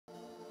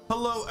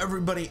Hello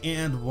everybody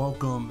and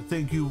welcome.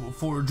 Thank you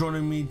for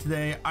joining me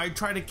today. I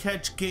try to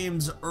catch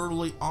games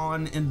early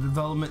on in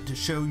development to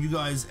show you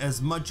guys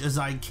as much as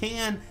I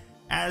can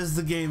as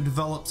the game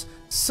develops.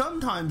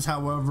 Sometimes,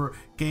 however,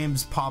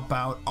 games pop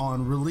out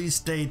on release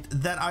date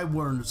that I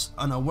was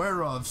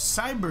unaware of.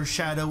 Cyber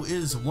Shadow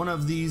is one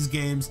of these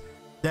games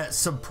that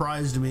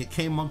surprised me. It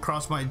came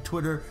across my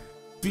Twitter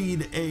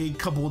feed a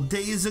couple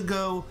days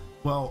ago,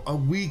 well, a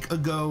week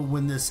ago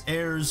when this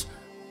airs,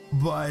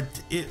 but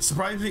it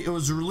surprised me. It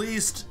was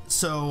released,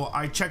 so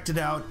I checked it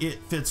out.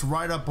 It fits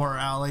right up our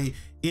alley.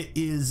 It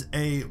is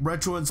a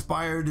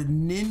retro-inspired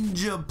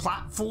ninja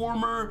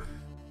platformer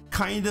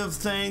kind of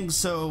thing,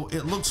 so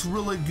it looks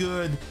really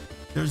good.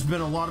 There's been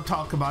a lot of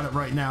talk about it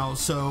right now,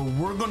 so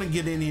we're gonna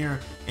get in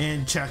here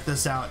and check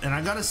this out. And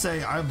I gotta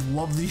say, I've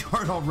loved the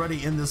art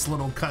already in this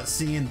little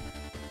cutscene.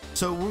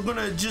 So we're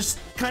gonna just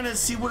kind of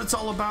see what it's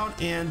all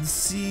about and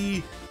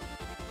see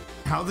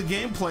how the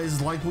game plays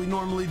like we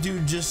normally do.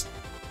 Just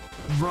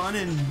run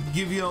and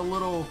give you a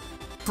little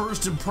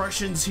first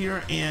impressions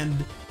here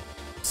and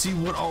see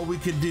what all we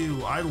could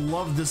do. I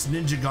love this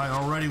ninja guy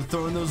already,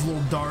 throwing those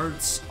little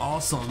darts.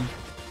 Awesome.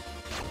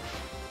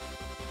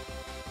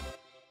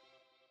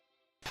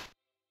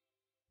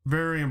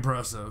 Very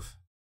impressive.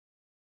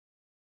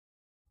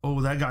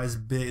 Oh, that guy's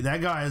big.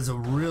 That guy is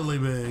really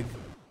big.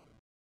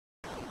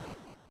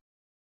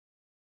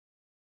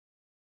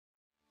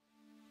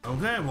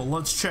 Okay, well,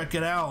 let's check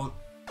it out.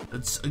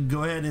 Let's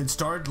go ahead and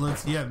start.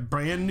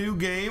 Brand new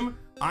game.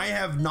 I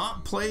have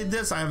not played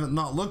this. I haven't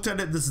not looked at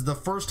it. This is the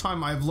first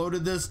time I've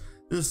loaded this.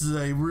 This is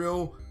a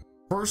real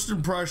first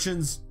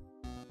impressions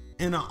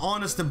and an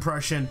honest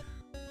impression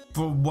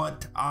for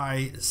what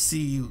I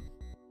see.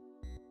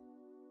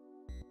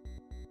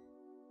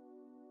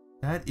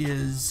 That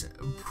is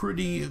a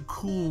pretty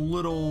cool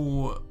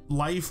little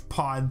life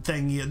pod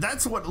thing.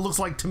 That's what it looks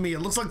like to me. It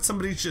looks like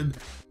somebody should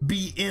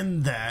be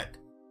in that.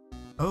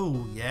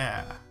 Oh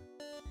yeah.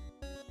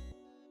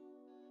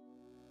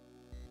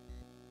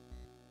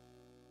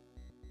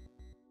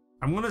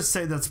 I'm gonna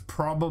say that's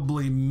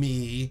probably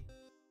me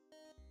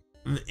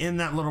in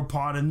that little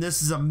pod, and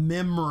this is a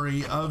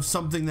memory of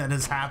something that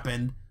has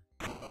happened.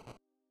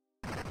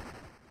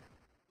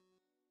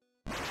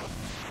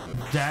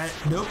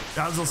 Nope,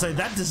 I was gonna say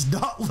that does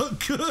not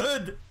look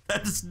good.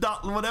 That does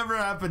not, whatever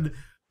happened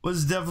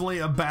was definitely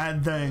a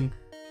bad thing.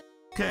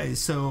 Okay,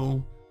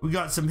 so we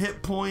got some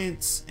hit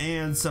points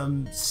and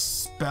some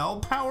spell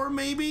power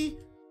maybe.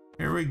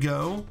 Here we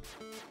go.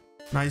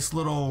 Nice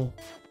little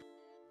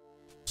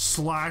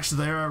slash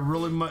there.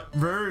 I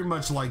very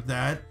much like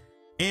that.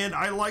 And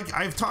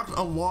I've talked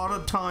a lot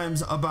of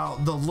times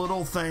about the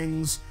little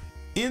things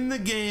in the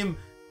game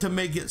to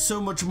make it so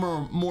much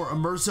more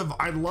immersive.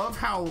 I love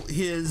how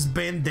his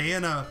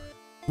bandana,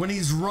 when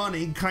he's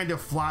running, kind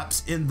of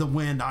flaps in the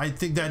wind. I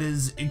think that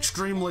is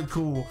extremely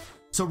cool.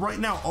 So right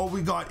now all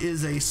we got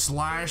is a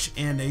slash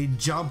and a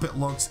jump, it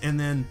looks, and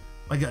then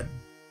like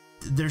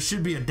there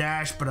should be a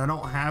dash, but I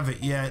don't have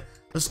it yet.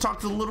 Let's talk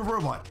to the little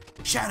robot.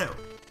 Shadow,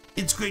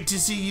 it's great to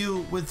see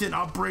you within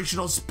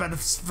operational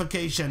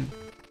specification.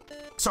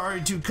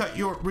 Sorry to cut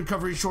your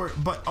recovery short,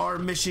 but our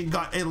mission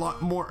got a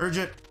lot more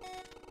urgent.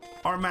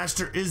 Our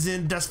master is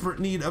in desperate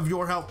need of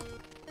your help.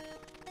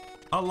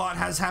 A lot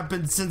has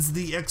happened since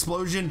the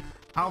explosion.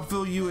 I'll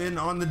fill you in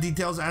on the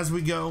details as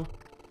we go.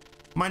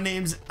 My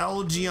name's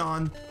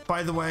L-Gion,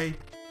 by the way.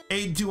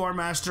 Aid to our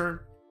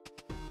master.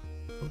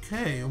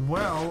 Okay,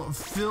 well,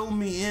 fill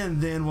me in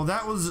then. Well,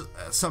 that was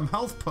some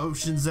health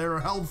potions there,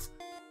 health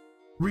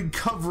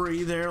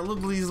recovery there.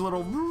 Look at these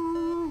little,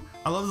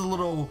 I love the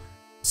little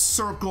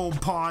circle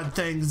pod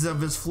things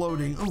of his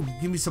floating. Oh,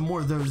 give me some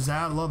more of those.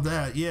 I love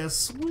that. Yes,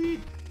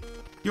 sweet.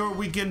 You're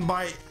weakened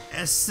by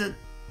essence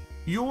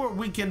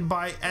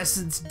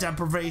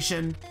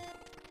deprivation.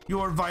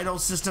 Your vital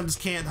systems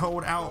can't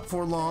hold out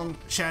for long.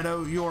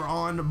 Shadow, you're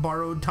on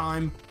borrowed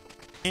time.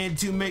 And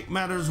to make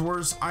matters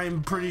worse,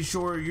 I'm pretty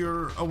sure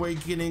your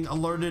awakening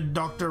alerted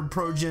Dr.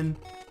 Progen.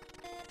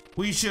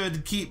 We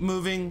should keep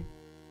moving.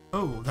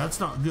 Oh, that's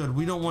not good.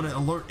 We don't want to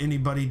alert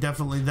anybody.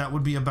 Definitely, that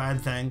would be a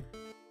bad thing.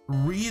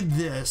 Read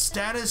this.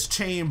 Status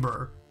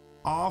chamber.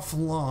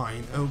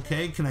 Offline.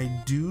 Okay, can I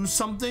do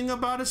something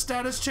about a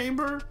status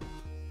chamber?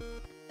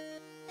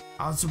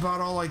 That's about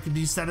all I can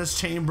do. Status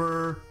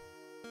chamber.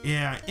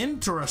 Yeah,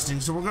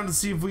 interesting. So we're gonna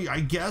see if we,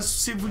 I guess,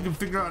 see if we can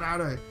figure out how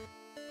to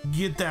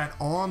get that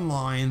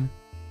online.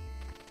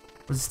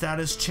 But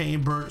status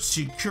chamber,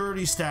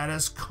 security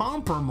status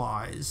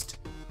compromised.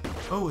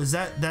 Oh, is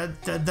that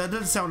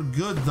doesn't sound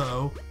good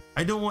though.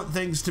 I don't want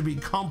things to be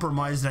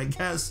compromised, I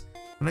guess.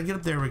 Can I get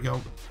up? There we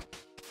go.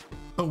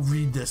 Oh,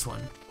 read this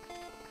one.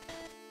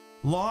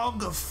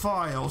 Log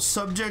file,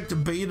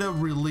 subject beta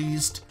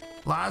released,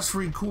 last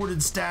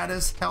recorded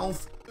status,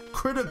 health,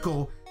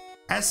 critical,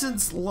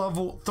 essence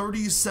level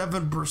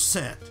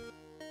 37%.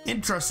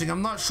 Interesting.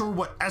 I'm not sure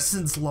what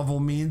essence level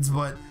means,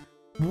 but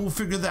we'll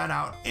figure that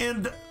out.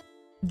 And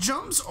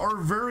jumps are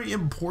very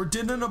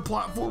important in a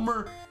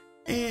platformer,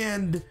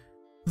 and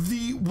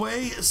the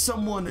way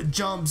someone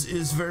jumps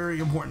is very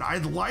important. I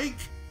like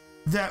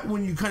that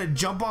when you kind of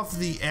jump off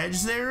the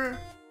edge there,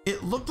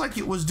 it looked like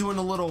it was doing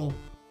a little,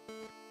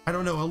 I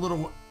don't know, a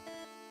little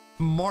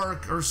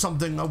mark or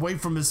something away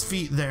from his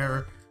feet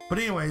there. But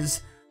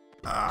anyways,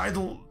 I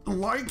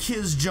like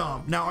his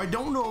jump. Now, I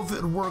don't know if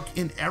it would work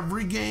in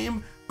every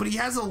game, but he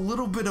has a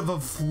little bit of a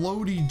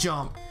floaty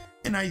jump.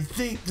 And I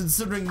think,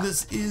 considering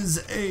this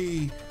is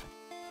a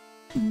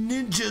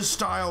ninja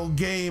style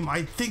game,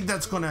 I think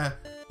that's gonna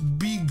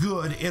be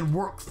good and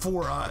work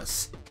for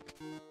us.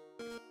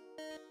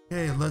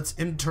 Okay, let's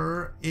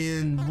enter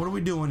in, what are we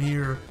doing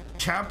here?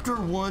 Chapter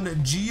 1,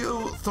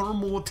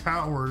 Geothermal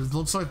Towers.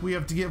 Looks like we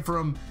have to get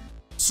from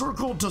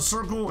circle to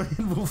circle,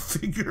 and we'll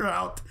figure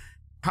out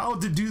how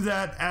to do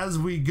that as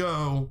we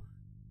go.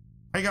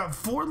 I got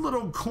 4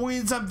 little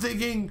coins. I'm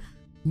thinking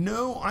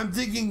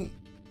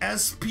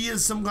SP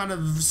is some kind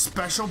of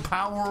special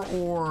power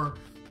or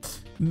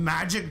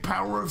magic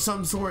power of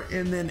some sort,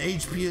 and then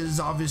HP is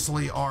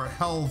obviously our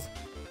health.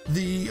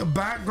 The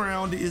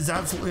background is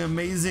absolutely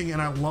amazing,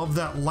 and I love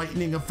that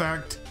lightning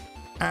effect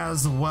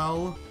as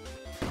well.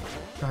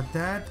 Got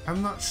that.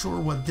 I'm not sure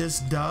what this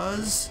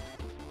does.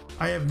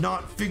 I have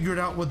not figured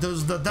out what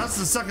those, that's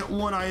the second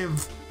one I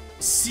have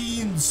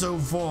seen so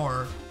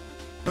far.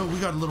 Oh, we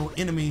got a little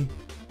enemy.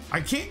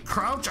 I can't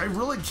crouch. I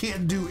really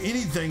can't do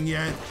anything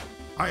yet.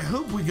 I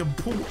hope we can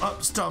pull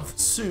up stuff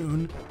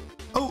soon.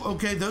 Oh,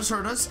 okay, those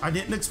hurt us. I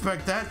didn't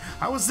expect that.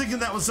 I was thinking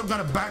that was some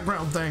kind of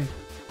background thing.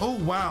 Oh,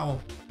 wow.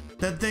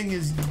 That thing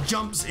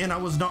jumps and I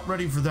was not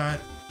ready for that.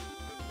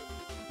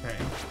 Okay.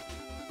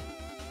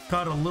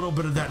 Got a little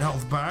bit of that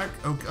health back.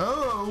 Okay.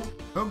 Oh,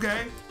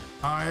 okay.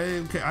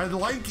 I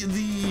like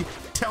the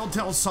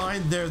telltale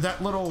sign there,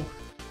 that little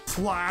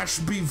flash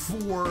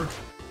before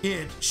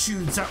it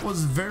shoots. That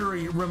was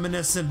very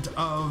reminiscent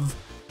of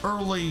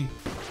early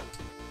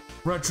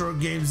retro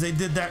games. They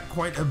did that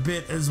quite a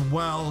bit as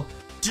well.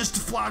 Just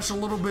to flash a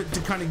little bit to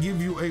kind of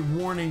give you a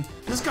warning.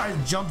 This guy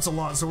jumps a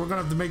lot, so we're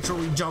gonna have to make sure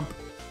we jump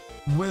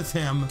with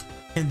him.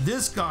 And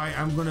this guy,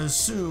 I'm gonna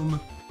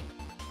assume,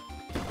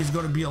 is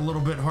gonna be a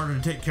little bit harder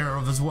to take care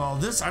of as well.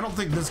 I don't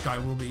think this guy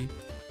will be,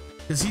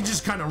 because he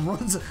just kind of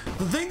runs.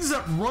 The things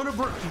that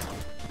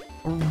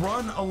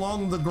run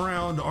along the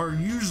ground are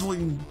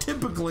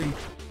typically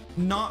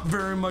not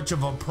very much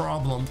of a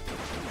problem.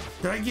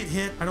 Did I get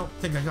hit? I don't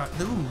think I got.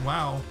 Ooh,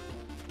 wow.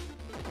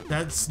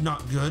 That's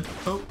not good.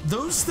 Oh,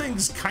 those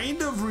things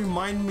kind of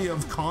remind me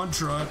of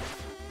Contra.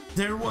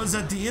 There was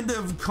at the end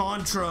of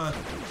Contra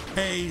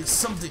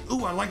something.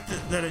 Ooh, I like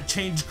that it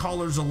changed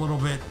colors a little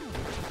bit.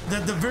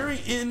 That the very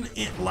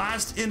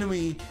last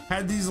enemy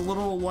had these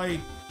little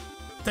like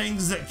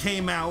things that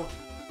came out,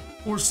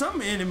 or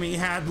some enemy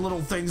had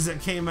little things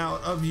that came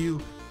out of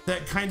you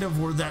that kind of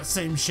were that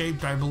same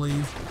shape, I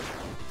believe.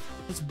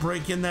 Let's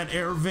break in that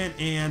air vent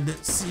and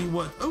see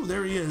what. Oh,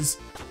 there he is.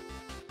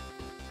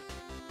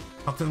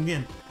 I'll come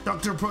again.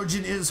 Dr.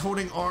 Progen is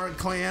holding our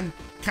clan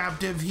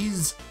captive.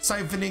 He's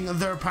siphoning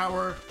their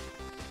power.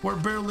 We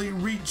barely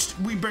reached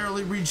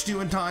you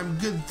in time.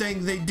 Good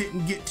thing they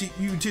didn't get to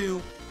you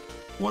too.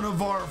 One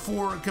of our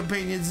 4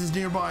 companions is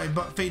nearby,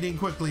 but fading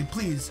quickly.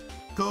 Please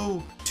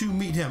go to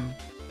meet him.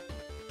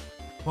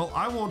 Well,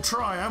 I will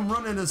try. I'm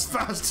running as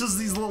fast as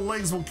these little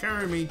legs will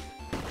carry me.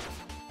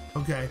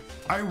 Okay.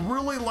 I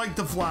really like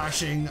the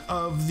flashing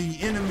of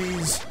the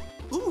enemies.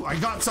 Ooh, I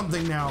got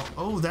something now.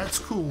 Oh, that's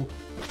cool.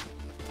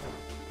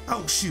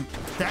 Oh, shoot.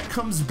 That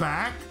comes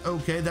back.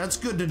 Okay, that's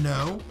good to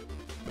know.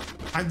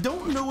 I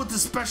don't know what the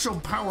special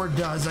power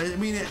does. I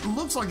mean, it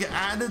looks like it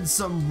added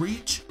some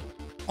reach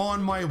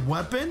on my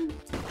weapon,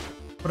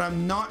 but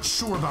I'm not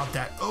sure about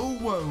that. Oh,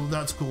 whoa,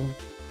 that's cool.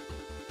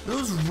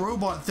 Those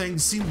robot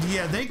things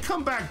yeah, they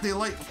come back. They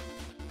like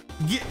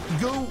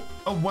go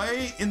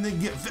away and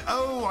then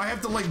oh, I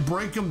have to like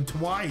break them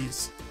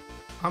twice.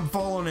 I'm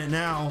following it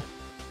now.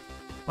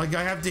 Like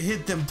I have to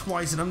hit them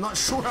twice, and I'm not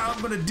sure how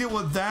I'm gonna deal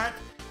with that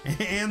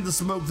and the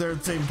smoke there at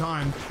the same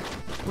time.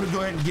 I'm gonna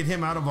go ahead and get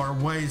him out of our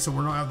way so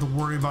we're not have to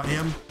worry about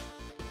him.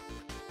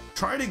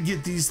 Try to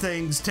get these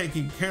things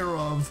taken care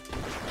of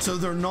so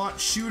they're not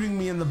shooting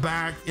me in the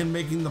back and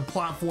making the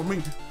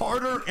platforming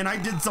harder. And I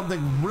did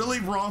something really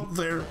wrong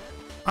there.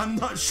 I'm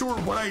not sure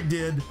what I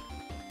did,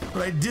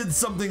 but I did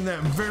something that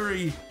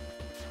very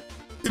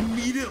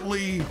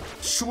immediately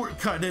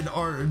shortcutted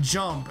our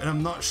jump, and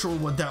I'm not sure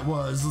what that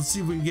was. Let's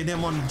see if we can get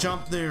him on the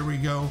jump. There we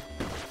go.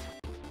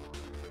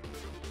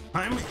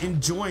 I'm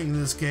enjoying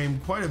this game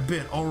quite a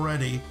bit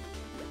already.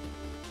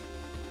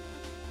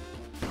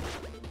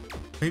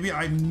 Maybe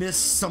I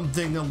missed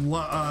something,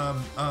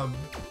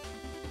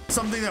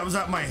 something that was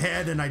at my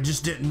head and I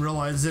just didn't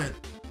realize it.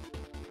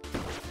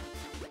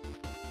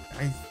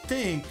 I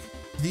think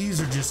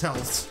these are just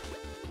healths.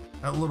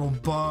 That little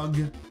bug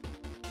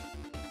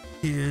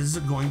is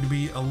going to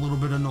be a little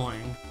bit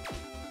annoying.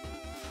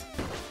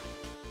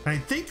 I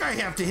think I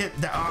have to hit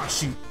that. Ah,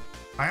 shoot.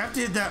 I have to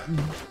hit that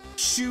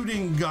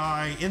shooting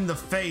guy in the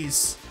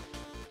face.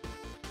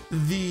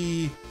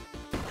 The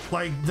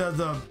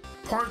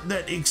part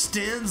that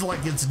extends,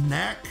 like its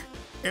neck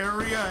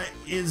area,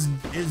 is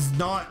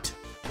not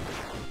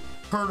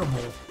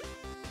hurtable.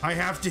 I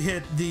have to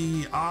hit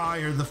the eye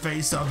or the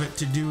face of it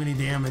to do any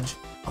damage.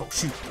 Oh,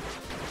 shoot.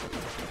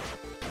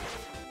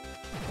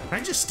 Can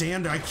I just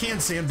stand? I can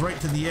stand right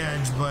to the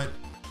edge, but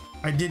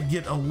I did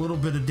get a little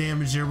bit of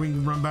damage there. We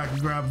can run back and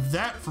grab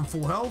that for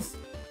full health.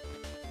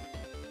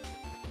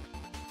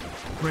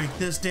 Break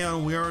this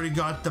down. We already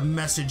got the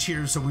message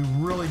here, so we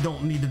really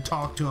don't need to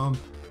talk to him.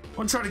 I'm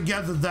gonna try to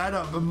gather that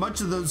up, but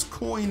much of those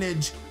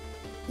coinage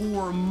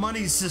or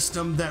money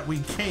system that we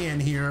can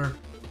here,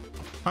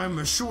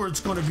 I'm sure it's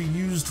going to be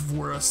used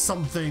for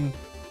something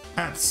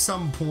at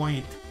some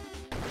point.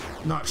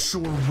 Not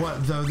sure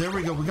what though. There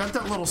we go. We got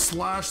that little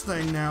slash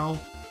thing now.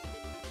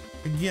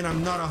 Again,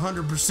 I'm not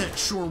 100%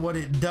 sure what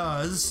it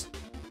does.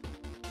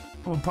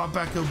 I'm gonna pop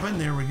back open.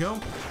 There we go.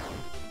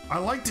 I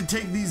like to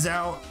take these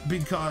out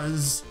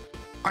because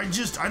I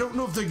don't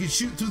know if they can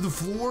shoot through the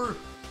floor,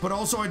 but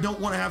also I don't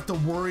want to have to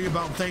worry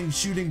about things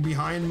shooting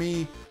behind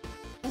me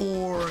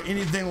or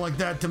anything like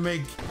that to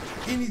make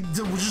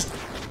just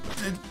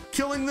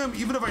killing them.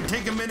 Even if I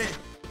take a minute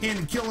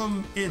and kill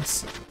them,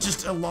 it's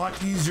just a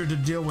lot easier to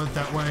deal with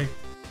that way.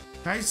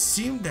 I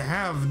seem to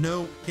have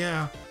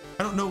I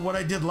don't know what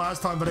I did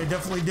last time, but I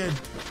definitely did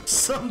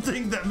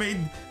something that made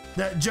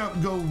that jump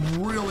go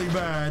really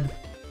bad.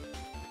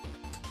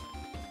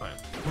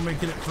 We're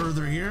making it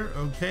further here.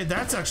 Okay,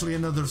 that's actually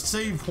another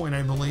save point,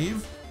 I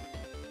believe.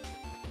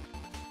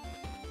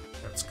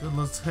 That's good.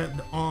 Let's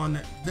head on.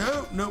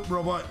 Nope,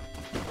 robot.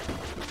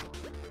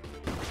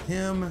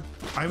 Him.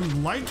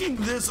 I'm liking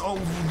this,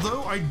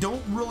 although I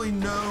don't really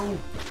know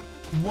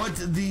what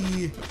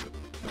the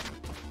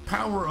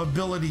power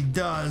ability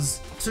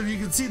does. So you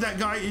can see that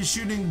guy is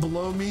shooting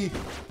below me.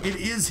 It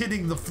is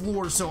hitting the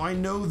floor, so I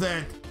know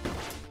that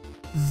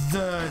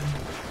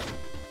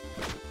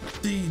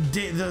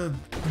the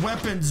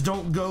weapons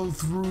don't go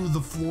through the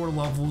floor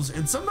levels,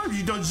 and sometimes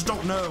you just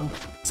don't know.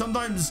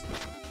 Sometimes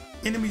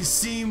enemies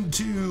seem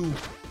to,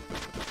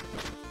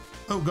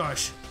 oh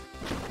gosh,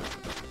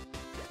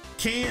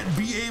 can't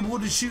be able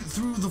to shoot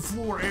through the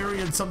floor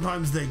area, and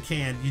sometimes they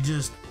can.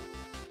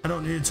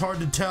 It's hard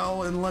to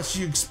tell unless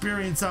you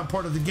experience that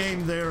part of the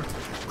game there.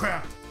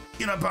 Crap,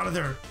 get up out of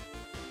there.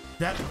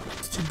 That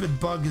stupid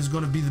bug is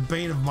going to be the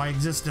bane of my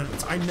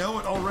existence. I know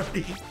it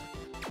already.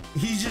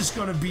 He's just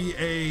going to be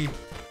a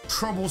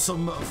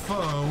troublesome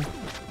foe.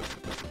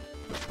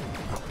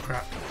 Oh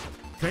crap.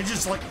 Can I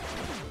just like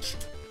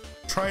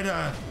try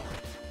to,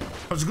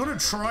 I was going to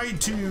try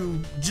to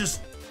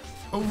just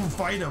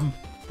overfight him,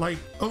 like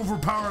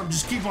overpower him,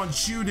 just keep on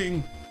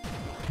shooting,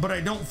 but I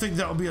don't think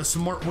that would be a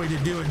smart way to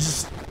do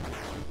it.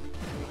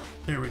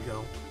 There we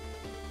go.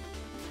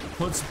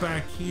 What's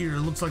back here?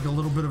 Looks like a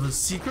little bit of a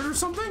secret or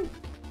something.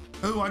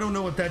 Oh, I don't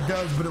know what that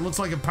does, but it looks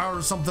like it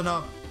powers something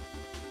up.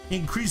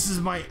 Increases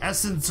my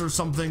essence or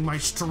something, my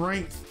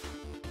strength.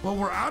 Well,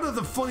 we're out of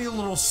the funny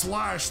little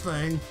slash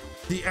thing,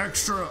 the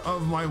extra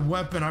of my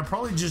weapon. I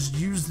probably just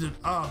used it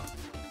up,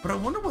 but I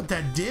wonder what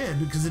that did,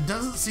 because it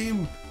doesn't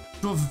seem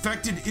to have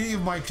affected any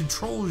of my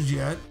controls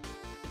yet.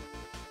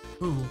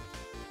 Ooh,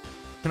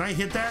 can I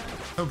hit that?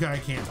 Okay, I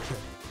can't. Good.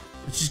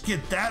 Let's just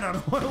get that out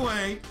of my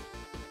way.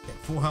 Okay,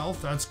 full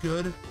health, that's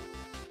good.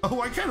 Oh,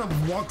 I kind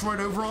of walked right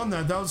over on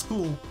that. That was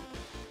cool.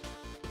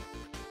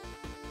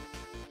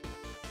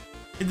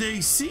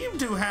 They seem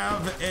to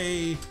have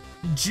a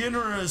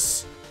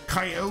generous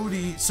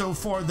coyote so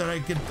far that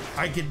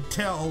I could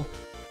tell,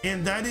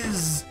 and that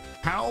is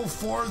how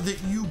far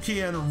that you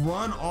can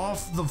run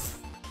off the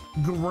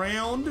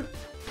ground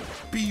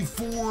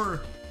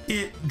before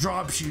it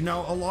drops you.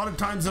 Now, a lot of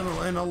times in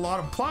a lot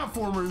of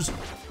platformers,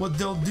 what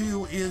they'll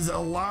do is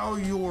allow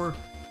your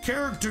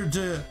character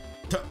to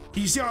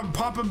you see how I'm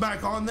popping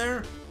back on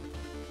there?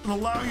 It'll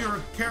allow your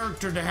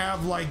character to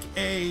have like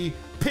a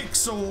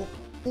pixel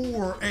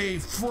or a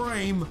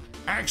frame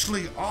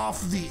actually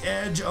off the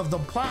edge of the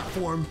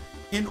platform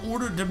in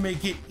order to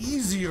make it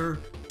easier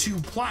to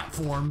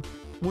platform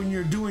when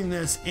you're doing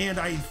this. And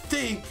I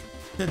think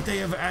that they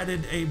have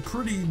added a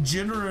pretty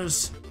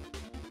generous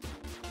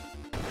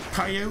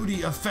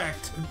coyote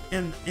effect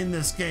in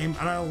this game,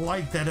 and I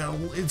like that.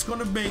 It's going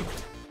to make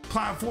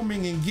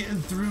platforming and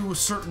getting through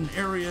certain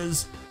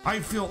areas, I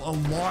feel, a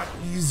lot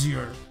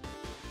easier.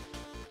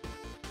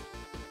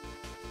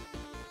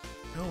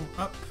 Go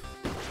up.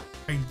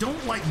 I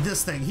don't like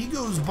this thing. He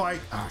goes by,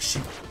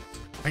 shoot.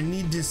 I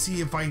need to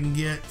see if I can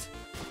get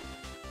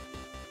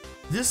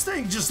this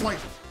thing. Just like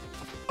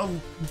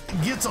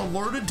gets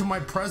alerted to my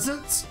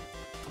presence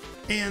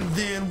and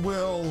then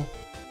will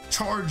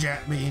charge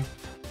at me.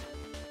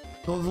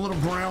 So the little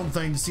ground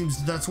thing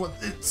that's what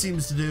it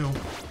seems to do.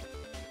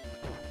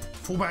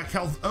 Full back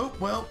health. Oh,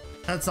 well,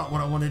 that's not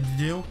what I wanted to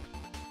do.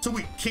 So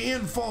we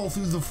can fall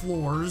through the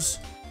floors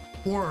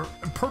or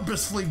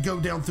purposefully go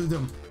down through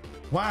them.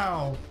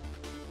 Wow.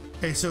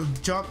 Okay, so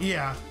jump,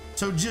 yeah.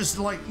 So just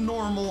like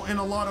normal in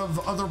a lot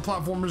of other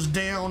platformers,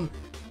 down,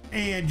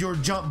 and your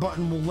jump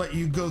button will let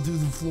you go through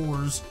the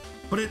floors.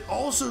 But it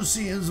also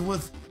seems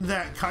with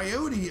that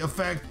coyote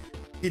effect,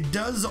 it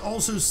does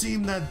also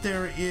seem that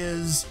there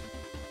is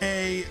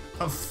a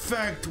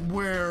effect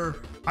where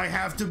I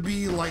have to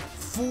be like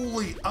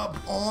fully up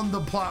on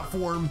the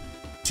platform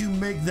to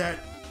make that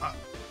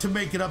to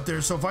make it up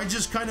there. So if I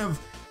just kind of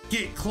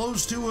get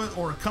close to it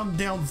or come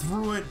down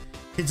through it,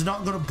 it's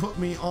not going to put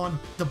me on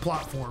the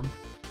platform.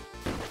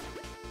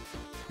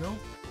 Go.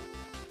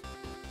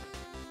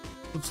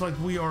 Looks like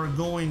we are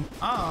going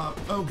up.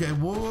 Okay,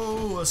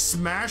 whoa, a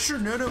smasher?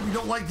 No, we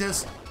don't like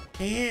this.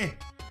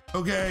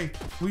 Okay,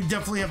 we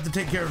definitely have to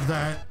take care of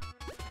that.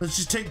 Let's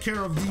just take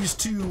care of these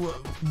two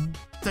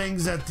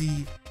things at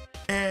the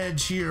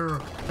edge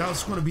here.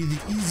 That's going to be the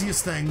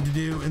easiest thing to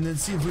do, and then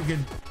see if we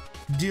can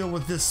deal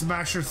with this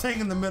smasher thing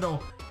in the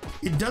middle.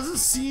 It doesn't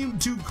seem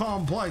too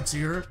complex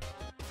here.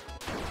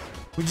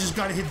 We just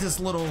got to hit this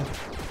little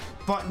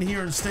button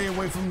here and stay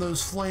away from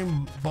those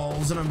flame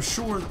balls, and I'm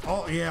sure,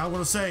 oh yeah, I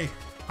want to say,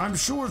 I'm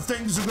sure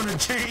things are going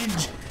to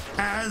change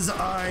as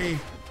I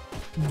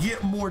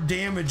get more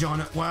damage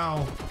on it.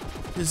 Wow,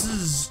 this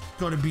is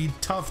going to be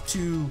tough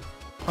to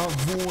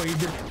avoid.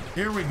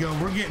 There we go,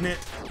 we're getting it.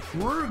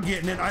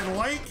 I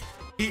like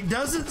it.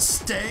 Doesn't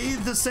stay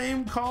the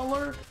same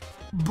color,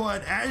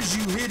 but as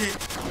you hit it,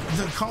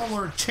 the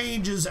color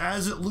changes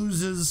as it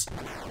loses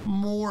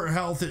more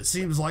health. It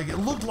seems like it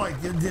looked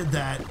like it did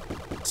that.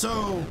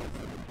 So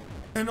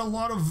in a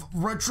lot of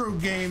retro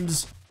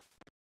games,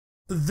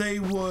 they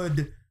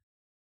would,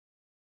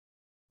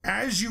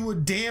 as you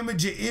would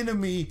damage an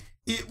enemy,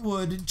 it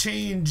would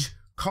change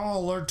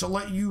color to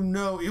let you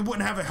know. It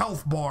wouldn't have a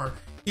health bar.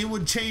 It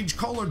would change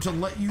color to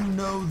let you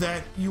know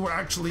that you were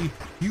actually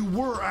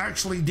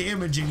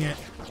damaging it.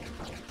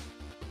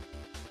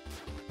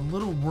 A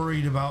little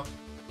worried about,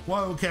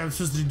 well, okay, I'm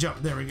supposed to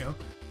jump. There we go.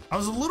 I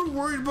was a little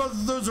worried about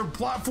those are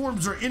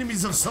platforms or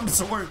enemies of some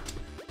sort.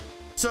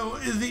 So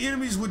the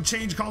enemies would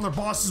change color,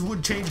 bosses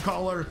would change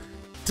color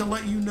to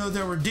let you know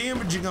they were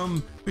damaging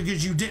them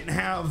because you didn't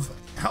have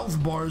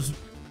health bars.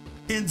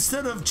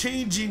 Instead of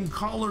changing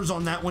colors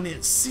on that one,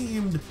 it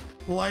seemed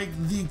like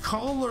the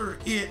color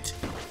it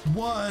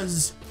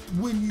was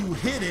when you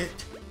hit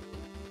it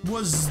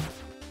was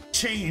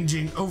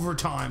changing over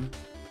time.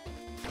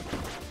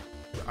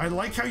 I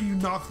like how you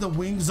knock the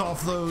wings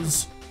off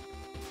those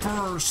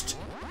first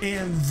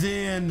and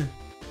then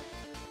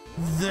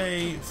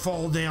they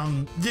fall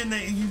down. Then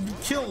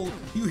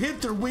you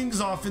hit their wings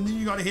off, and then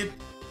you got to hit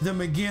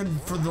them again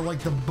for the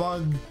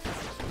bug,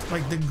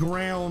 like the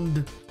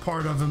ground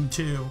part of them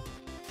too.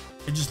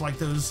 I just like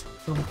those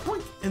little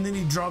boink, and then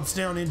he drops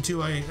down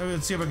into a,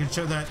 let's see if I can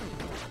show that.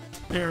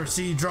 There,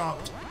 see, he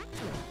dropped.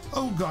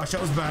 Oh gosh,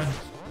 that was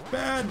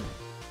bad.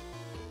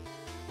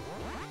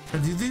 Do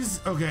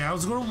these, okay, I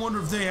was gonna wonder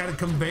if they had a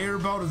conveyor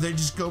belt or they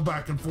just go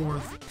back and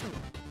forth.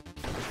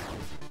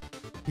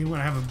 You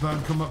wanna have a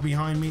bug come up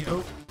behind me?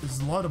 Oh,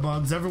 there's a lot of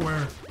bugs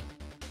everywhere.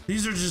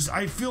 These are just,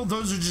 I feel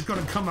those are just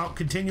gonna come out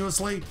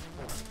continuously.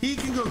 He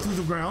can go through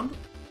the ground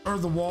or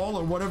the wall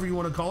or whatever you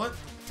want to call it.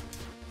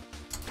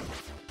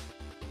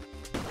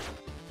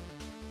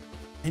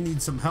 I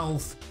need some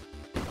health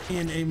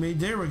in a maid.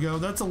 There we go.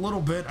 That's a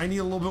little bit. I need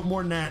a little bit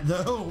more than that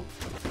though.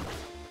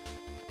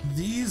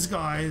 These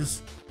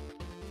guys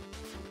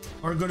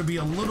are going to be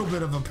a little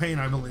bit of a pain,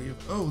 I believe.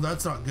 Oh,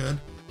 that's not good.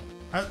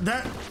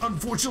 That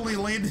unfortunately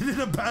landed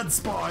in a bad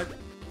spot,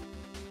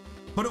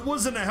 but it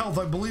wasn't a health.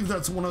 I believe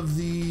that's one of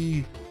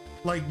the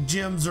like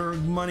gems or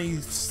money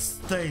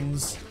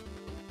things.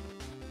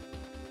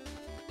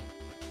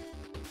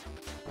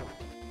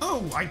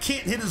 Oh, I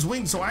can't hit his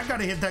wing, so I got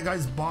to hit that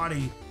guy's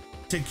body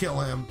to kill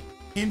him.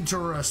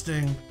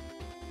 Interesting.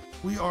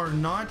 We are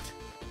not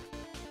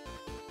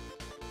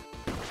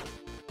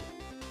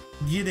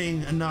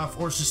getting enough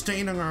or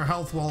sustaining our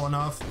health well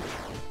enough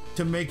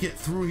to make it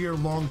through here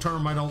long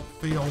term, I don't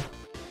feel.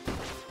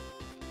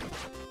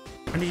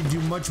 I need to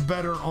do much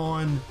better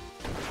on,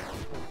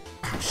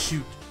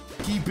 shoot,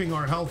 keeping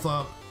our health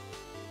up.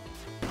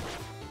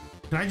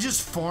 Can I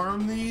just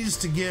farm these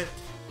to get,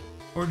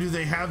 or do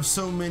they have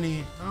so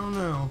many? I don't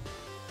know.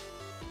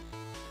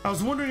 I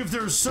was wondering if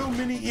there were so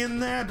many in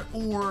that,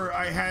 or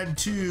I had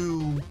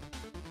to,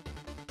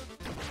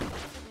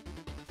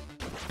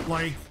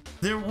 like,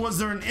 was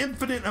there an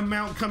infinite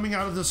amount coming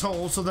out of this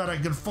hole so that I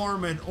could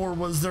farm it, or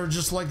was there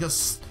just like a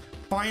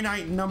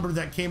finite number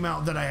that came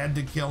out that I had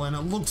to kill? And it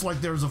looks like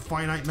there's a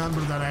finite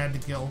number that I had to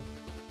kill.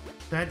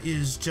 That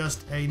is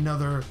just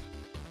another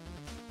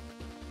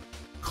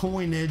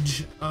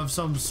coinage of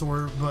some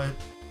sort, but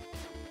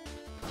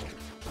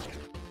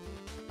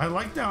I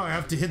like how I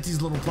have to hit these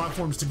little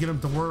platforms to get them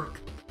to work.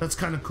 That's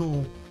kind of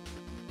cool.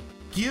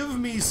 Give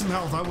me some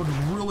health. I would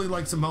really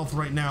like some health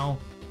right now.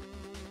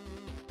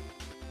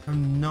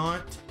 I'm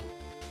not.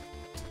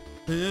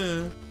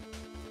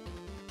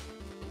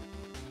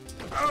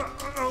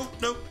 Oh,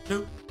 nope.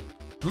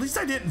 At least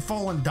I didn't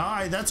fall and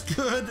die. That's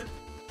good.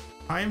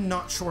 I'm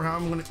not sure how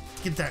I'm gonna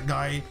get that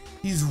guy.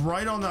 He's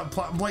right on that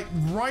like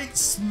right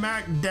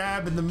smack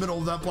dab in the middle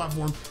of that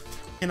platform,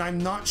 and I'm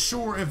not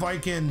sure if I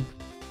can.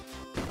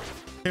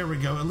 There we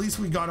go. At least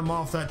we got him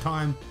off that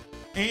time,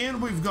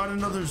 and we've got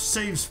another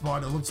save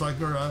spot. It looks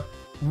like, or a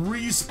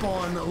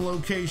respawn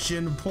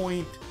location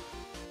point.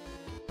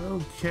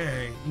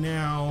 Okay,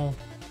 now.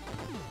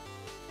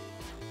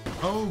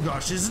 Oh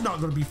gosh, this is not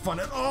going to be fun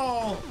at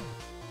all.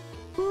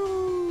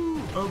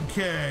 Woo.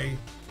 Okay.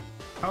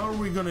 How are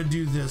we going to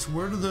do this?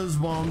 Where do those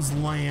bombs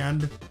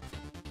land?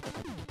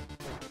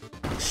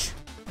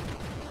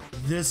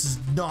 This is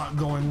not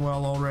going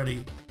well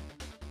already.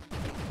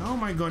 How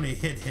am I going to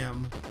hit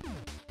him?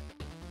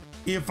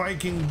 If I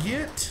can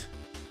get...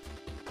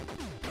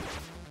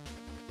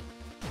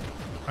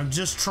 I'm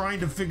just trying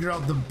to figure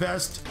out the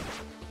best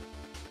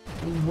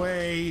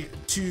way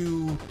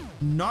to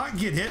not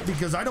get hit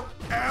because I don't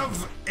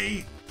have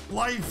a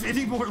life,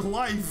 any more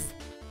life.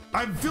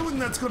 I'm feeling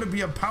that's going to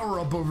be a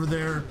power-up over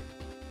there.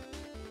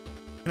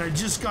 And I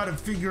just got to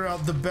figure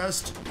out the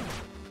best,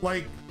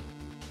 like,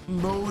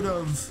 mode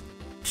of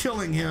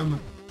killing him.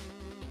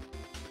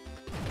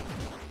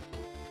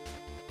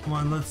 Come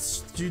on,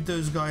 let's shoot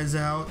those guys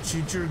out.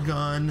 Shoot your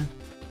gun.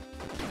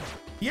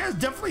 Yeah, it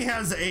definitely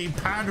has a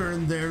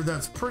pattern there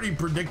that's pretty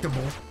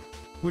predictable,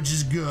 which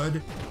is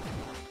good.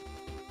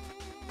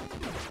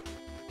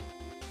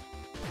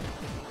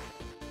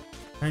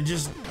 I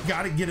just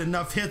got to get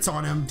enough hits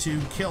on him to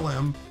kill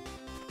him.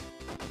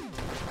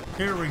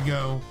 Here we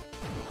go.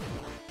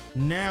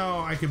 Now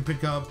I can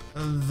pick up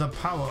the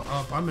power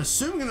up. I'm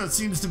assuming that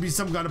seems to be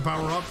some kind of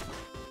power up.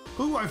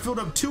 Ooh, I filled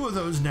up 2 of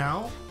those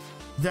now.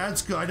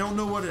 That's good. I don't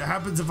know what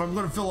happens if I'm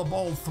going to fill up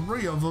all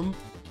 3 of them,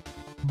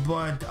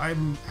 but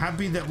I'm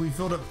happy that we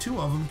filled up 2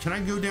 of them. Can I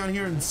go down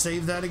here and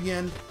save that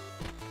again?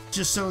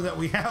 Just so that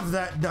we have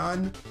that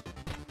done.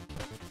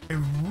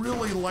 I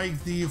really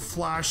like the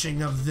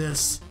flashing of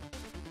this.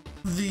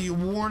 The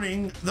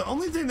warning. The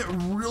only thing that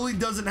really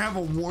doesn't have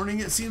a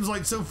warning, it seems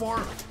like so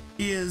far,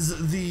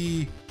 is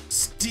the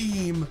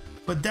steam,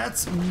 but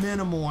that's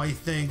minimal, I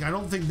think. I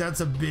don't think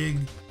that's a big,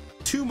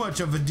 too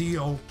much of a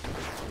deal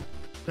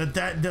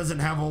that doesn't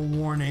have a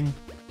warning,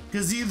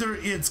 because either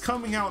it's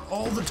coming out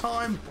all the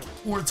time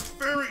or it's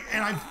very,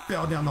 and I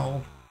fell down the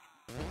hole.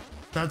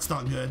 That's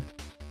not good.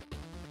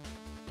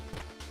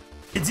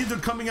 It's either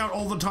coming out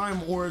all the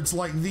time or it's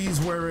like these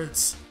where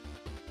it's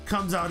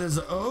comes out as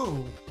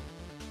oh,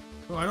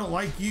 I don't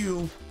like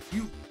you.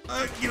 You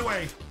get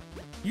away.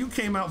 You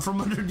came out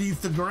from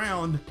underneath the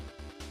ground.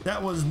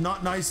 That was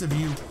not nice of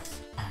you.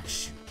 Ah,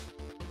 shoot.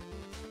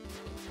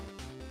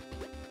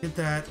 Get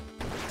that.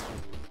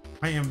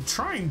 I am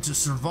trying to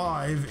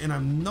survive, and I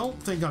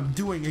don't think I'm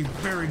doing a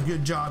very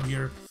good job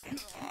here.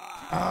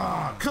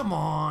 Ah, come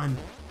on.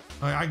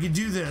 I can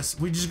do this.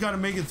 We just got to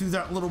make it through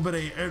that little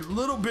bitty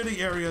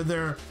area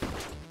there.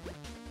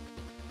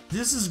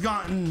 This has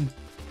gotten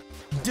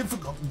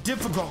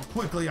difficult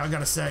quickly, I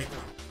gotta say.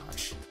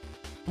 Gosh,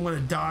 I'm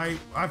gonna die.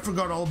 I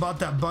forgot all about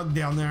that bug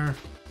down there.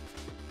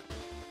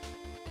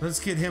 Let's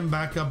get him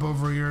back up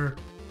over here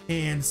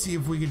and see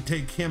if we can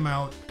take him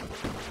out.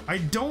 I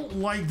don't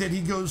like that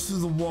he goes through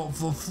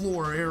the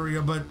floor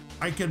area, but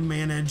I can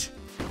manage.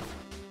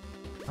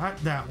 Not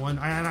that one,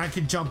 and I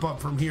can jump up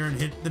from here and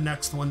hit the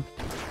next one.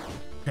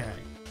 Okay,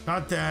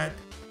 got that.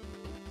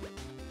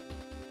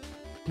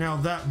 Now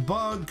that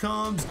bug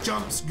comes,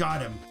 jumps,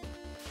 got him.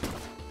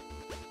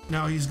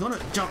 Now he's gonna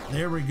jump.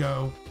 There we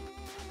go.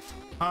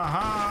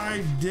 Aha,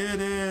 I did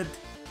it.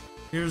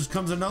 Here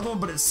comes another one,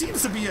 but it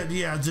seems to be a,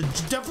 yeah,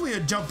 it's definitely a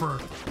jumper.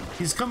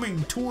 He's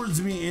coming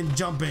towards me and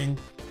jumping.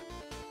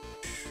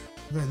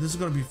 Okay, this is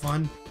gonna be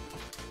fun.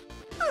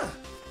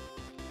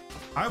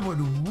 I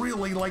would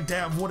really like to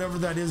have whatever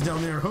that is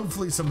down there.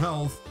 Hopefully some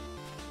health.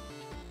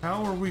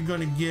 How are we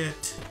gonna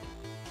get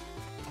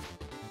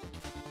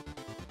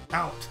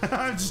out?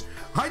 I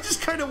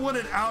just kind of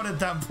wanted out at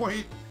that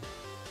point.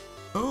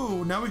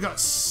 Oh, now we got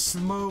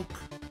smoke.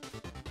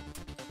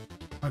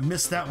 I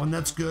missed that one.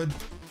 That's good.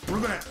 We're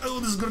gonna,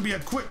 oh, this is gonna be a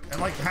quick, I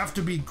like have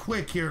to be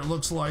quick here, it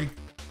looks like.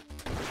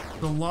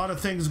 There's a lot of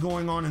things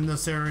going on in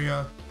this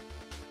area.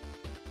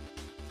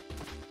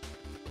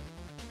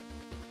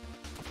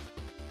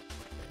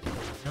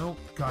 Nope,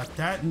 got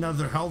that.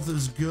 Another health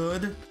is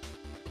good.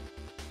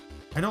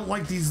 I don't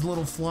like these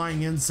little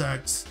flying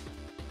insects.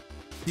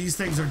 These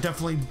things are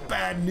definitely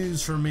bad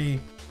news for me.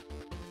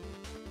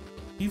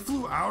 He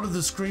flew out of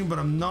the screen, but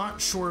I'm not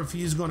sure if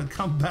he's going to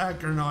come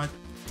back or not.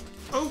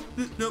 Oh,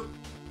 nope.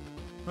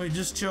 Wait,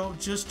 just chill,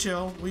 just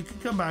chill. We can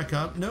come back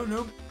up. No,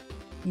 no,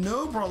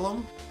 no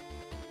problem.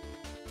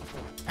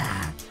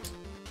 Ah.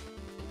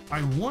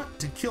 I want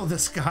to kill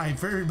this guy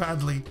very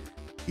badly.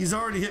 He's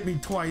already hit me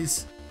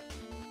twice.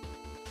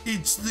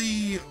 It's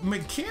the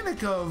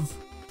mechanic of...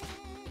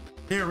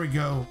 There we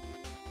go.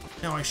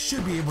 Now I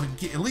should be able to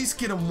get, at least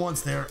get him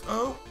once there.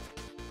 Oh.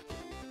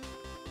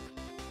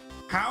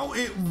 How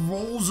it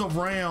rolls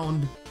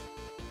around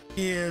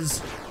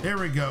is... There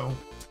we go.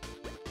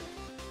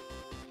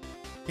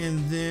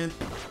 And then...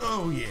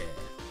 Oh yeah.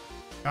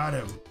 Got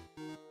him.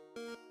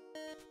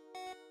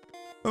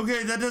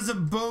 Okay, that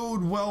doesn't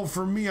bode well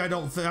for me, I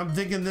don't think. I'm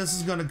thinking this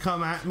is gonna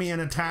come at me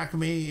and attack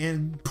me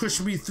and push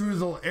me through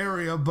the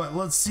area, but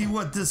let's see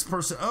what this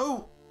person...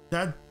 Oh!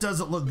 That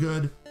doesn't look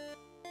good.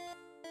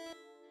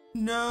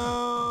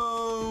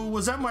 No!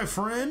 Was that my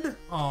friend?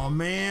 Oh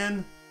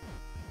man.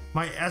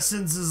 My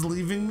essence is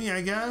leaving me,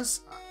 I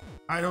guess.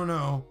 I don't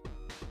know.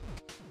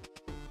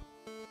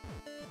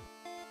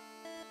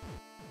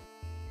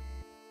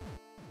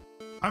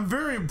 I'm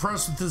very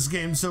impressed with this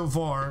game so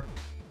far.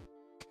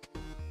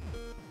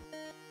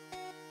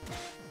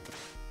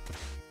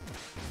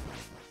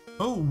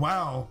 Oh,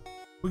 wow.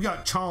 We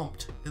got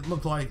chomped, it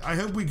looked like. I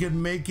hope we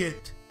can make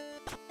it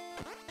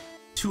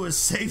to a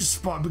safe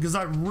spot because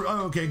oh,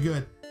 okay,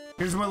 good.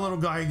 Here's my little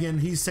guy again.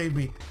 He saved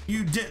me.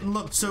 You didn't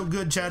look so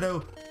good,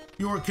 Shadow.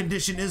 Your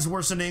condition is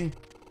worsening.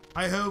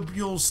 I hope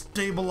you'll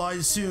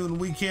stabilize soon.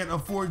 We can't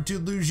afford to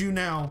lose you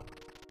now.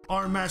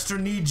 Our master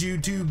needs you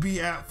to be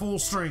at full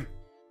strength.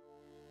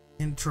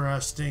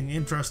 Interesting,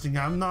 interesting.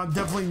 I'm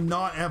definitely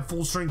not at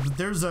full strength, but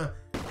there's a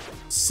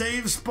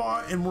save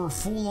spot and we're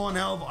full on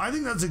health. I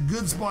think that's a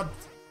good spot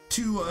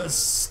to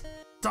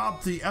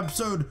stop the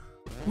episode.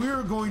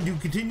 We're going to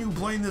continue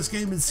playing this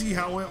game and see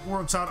how it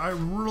works out. I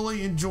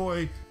really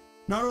enjoy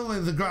not only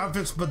the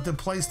graphics, but the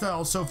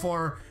playstyle so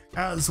far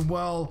as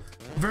well.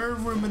 Very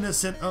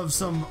reminiscent of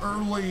some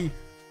early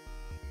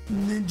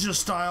ninja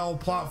style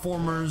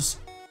platformers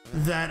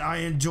that I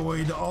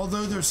enjoyed.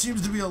 Although there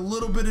seems to be a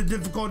little bit of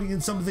difficulty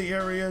in some of the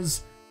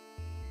areas,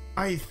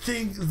 I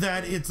think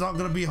that it's not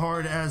going to be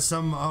hard as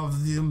some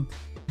of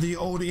the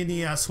old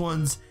NES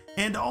ones.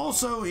 And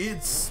also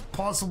it's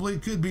possibly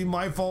could be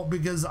my fault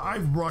because I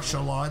rush a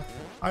lot.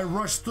 I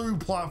rush through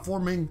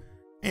platforming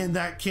and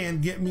that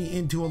can get me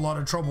into a lot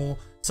of trouble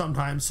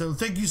sometimes. So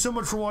thank you so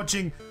much for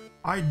watching.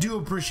 I do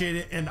appreciate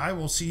it and I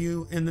will see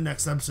you in the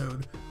next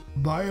episode.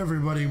 Bye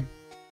everybody.